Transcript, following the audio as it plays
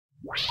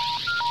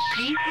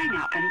Please hang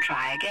up and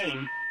try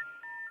again.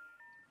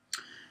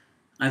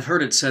 I've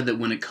heard it said that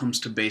when it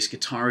comes to bass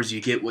guitars, you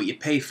get what you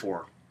pay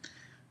for.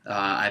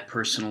 I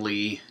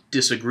personally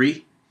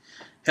disagree.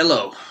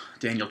 Hello,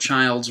 Daniel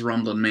Childs,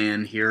 Rumbling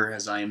Man here,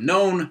 as I am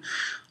known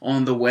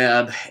on the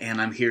web,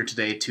 and I'm here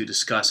today to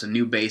discuss a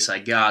new bass I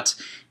got,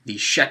 the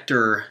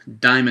Schecter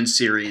Diamond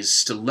Series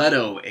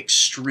Stiletto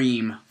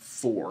Extreme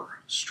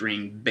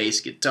 4-string bass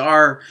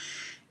guitar,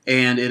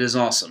 and it is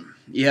awesome.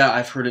 Yeah,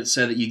 I've heard it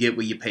said that you get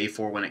what you pay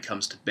for when it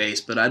comes to bass,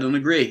 but I don't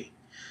agree.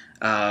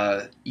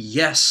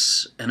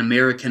 Yes, an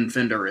American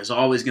Fender is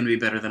always going to be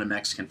better than a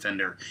Mexican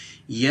Fender.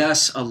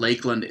 Yes, a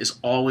Lakeland is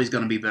always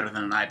going to be better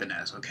than an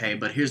Ibanez, okay?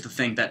 But here's the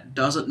thing, that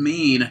doesn't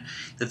mean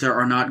that there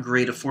are not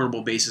great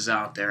affordable basses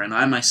out there. And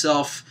I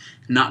myself,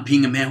 not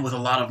being a man with a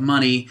lot of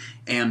money,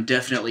 am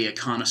definitely a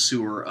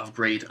connoisseur of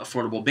great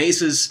affordable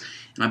basses.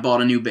 And I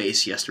bought a new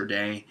bass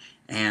yesterday,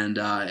 and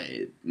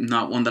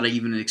not one that I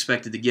even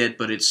expected to get,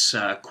 but it's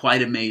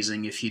quite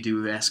amazing if you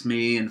do ask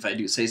me, and if I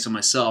do say so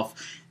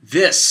myself.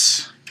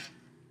 This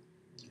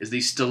is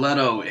the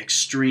Stiletto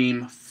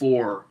Extreme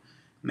 4,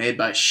 made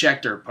by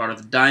Schecter, part of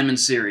the Diamond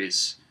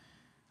Series.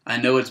 I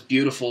know it's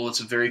beautiful, it's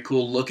a very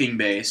cool looking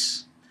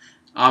bass.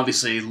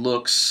 Obviously,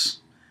 looks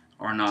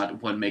are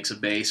not what makes a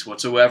bass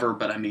whatsoever,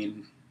 but I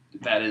mean,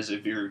 that is a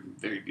very,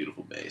 very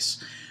beautiful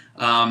bass.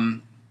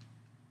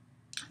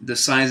 The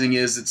sizing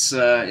is, it's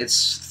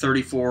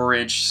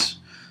 34-inch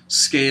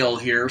scale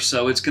here,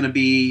 so it's going to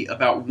be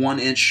about 1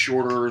 inch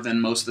shorter than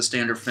most of the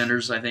standard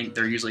Fenders. I think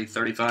they're usually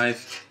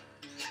 35.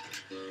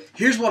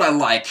 Here's what I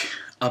like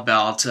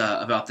about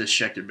this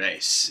Schecter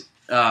bass.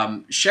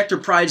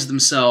 Schecter prides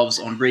themselves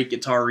on great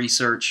guitar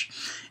research,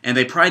 and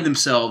they pride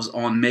themselves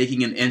on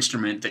making an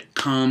instrument that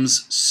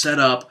comes set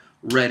up,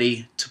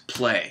 ready to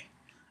play.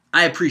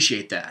 I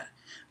appreciate that,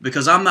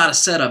 because I'm not a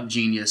setup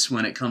genius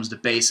when it comes to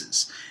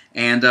basses.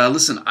 And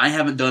listen, I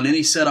haven't done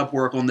any setup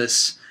work on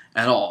this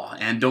at all,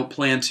 and don't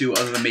plan to,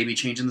 other than maybe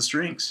changing the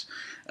strings.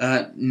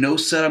 No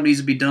setup needs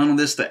to be done on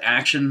this. The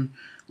action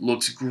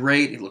looks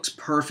great. It looks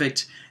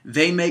perfect.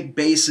 They make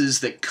basses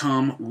that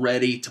come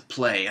ready to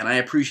play, and I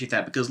appreciate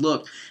that, because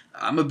look,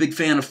 I'm a big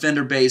fan of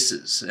Fender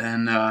basses,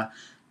 and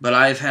but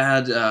I've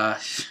had a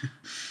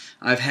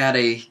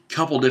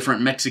couple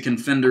different Mexican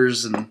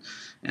Fenders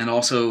and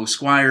also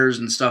Squiers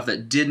and stuff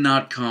that did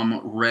not come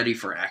ready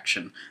for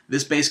action.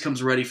 This bass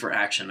comes ready for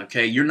action,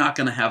 okay? You're not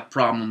going to have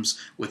problems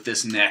with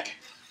this neck.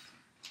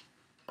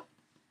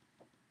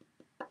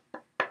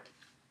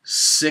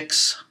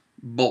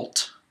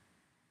 6-bolt.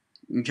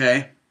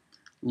 Okay?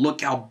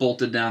 Look how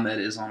bolted down that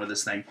is onto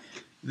this thing.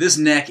 This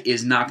neck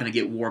is not going to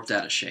get warped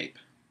out of shape.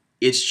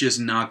 It's just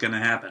not going to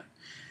happen.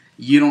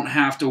 You don't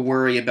have to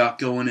worry about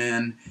going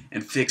in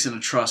and fixing a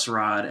truss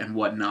rod and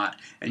whatnot.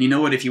 And you know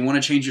what? If you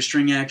want to change your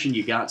string action,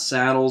 you got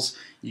saddles.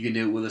 You can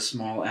do it with a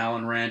small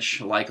Allen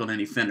wrench, like on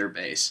any Fender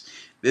bass.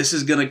 This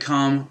is going to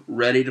come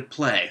ready to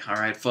play. All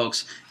right,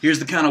 folks. Here's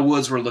the kind of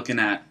woods we're looking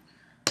at.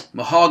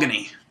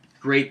 Mahogany.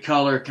 Great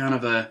color, kind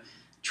of a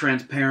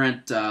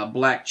transparent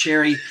black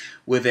cherry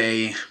with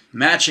a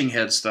matching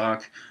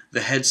headstock. The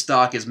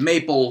headstock is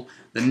maple.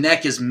 The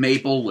neck is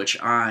maple, which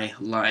I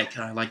like.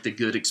 I like the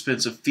good,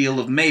 expensive feel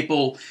of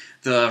maple.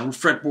 The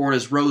fretboard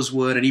is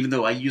rosewood, and even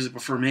though I usually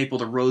prefer maple,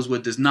 the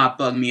rosewood does not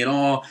bug me at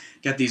all.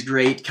 Got these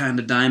great kind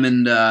of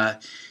diamond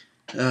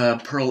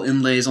pearl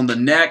inlays on the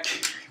neck.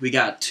 We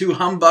got 2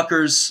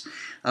 humbuckers.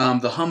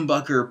 The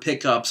humbucker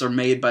pickups are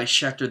made by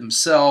Schecter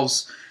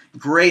themselves.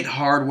 Great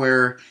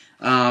hardware.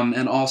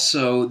 And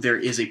also there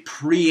is a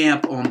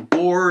preamp on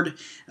board.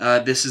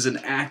 This is an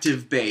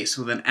active bass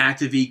with an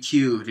active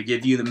EQ to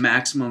give you the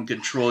maximum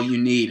control you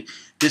need.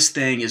 This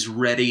thing is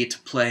ready to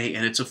play,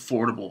 and it's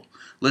affordable.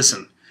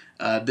 Listen,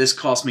 this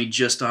cost me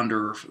just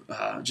under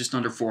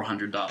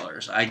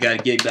 $400. I got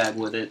a gig bag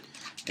with it,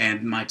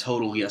 and my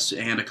total, yes,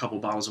 and a couple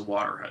bottles of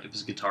water. It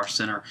was a Guitar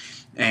Center,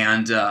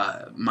 and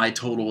my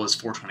total was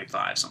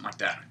 $425, something like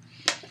that.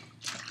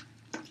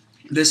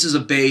 This is a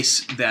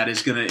bass that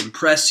is going to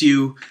impress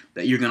you,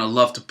 that you're going to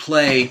love to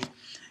play,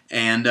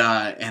 and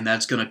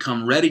that's going to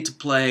come ready to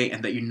play,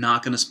 and that you're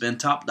not going to spend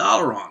top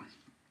dollar on.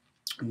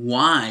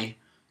 Why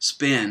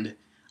spend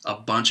a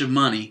bunch of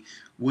money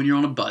when you're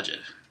on a budget?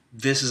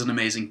 This is an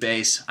amazing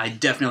bass. I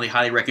definitely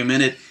highly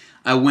recommend it.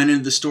 I went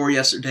into the store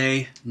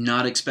yesterday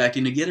not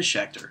expecting to get a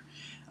Schecter.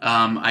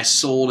 I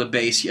sold a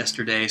bass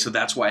yesterday, so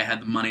that's why I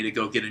had the money to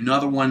go get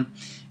another one.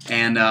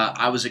 And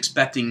I was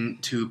expecting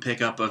to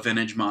pick up a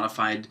vintage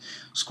modified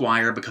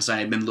Squier because I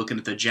had been looking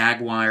at the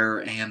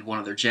Jaguar and one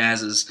of their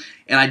Jazzes.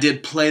 And I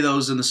did play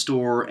those in the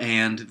store,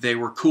 and they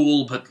were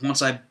cool, but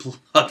once I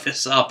plugged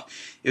this up,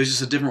 it was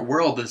just a different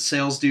world. The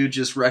sales dude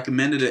just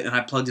recommended it, and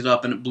I plugged it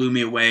up, and it blew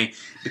me away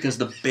because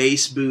the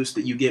bass boost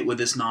that you get with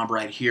this knob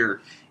right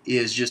here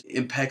is just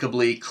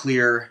impeccably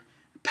clear,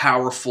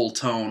 powerful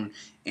tone.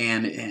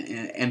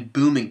 And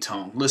booming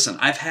tone. Listen,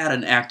 I've had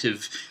an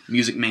active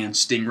Music Man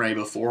Stingray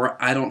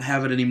before. I don't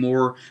have it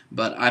anymore,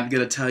 but I'm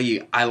going to tell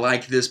you, I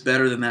like this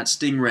better than that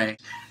Stingray.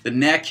 The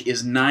neck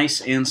is nice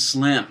and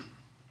slim.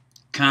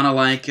 Kind of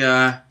like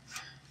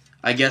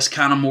I guess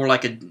kind of more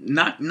like a,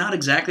 not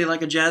exactly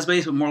like a jazz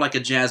bass, but more like a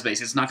jazz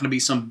bass. It's not going to be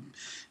some,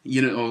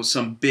 you know,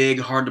 some big,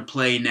 hard to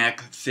play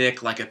neck,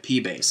 thick like a P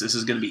bass. This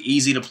is going to be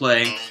easy to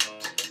play,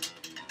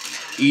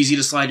 easy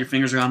to slide your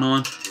fingers around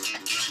on.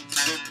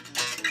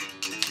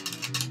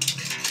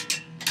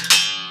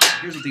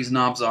 Here's what these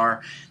knobs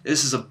are.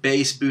 This is a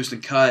bass boost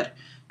and cut,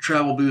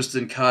 treble boost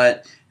and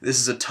cut. This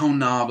is a tone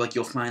knob like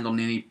you'll find on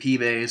any P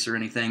bass or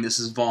anything. This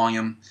is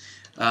volume.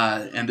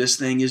 And this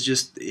thing is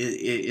just, it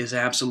is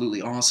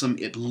absolutely awesome.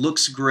 It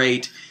looks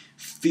great,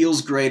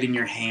 feels great in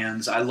your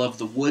hands. I love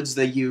the woods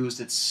they used.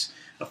 It's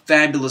a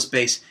fabulous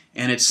bass,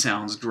 and it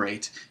sounds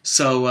great.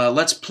 So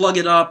let's plug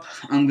it up.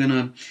 I'm going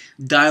to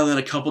dial in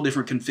a couple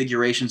different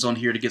configurations on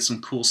here to get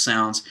some cool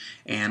sounds,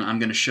 and I'm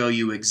going to show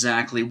you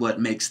exactly what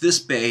makes this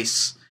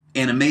bass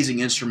an amazing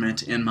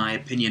instrument, in my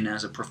opinion,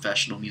 as a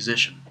professional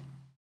musician.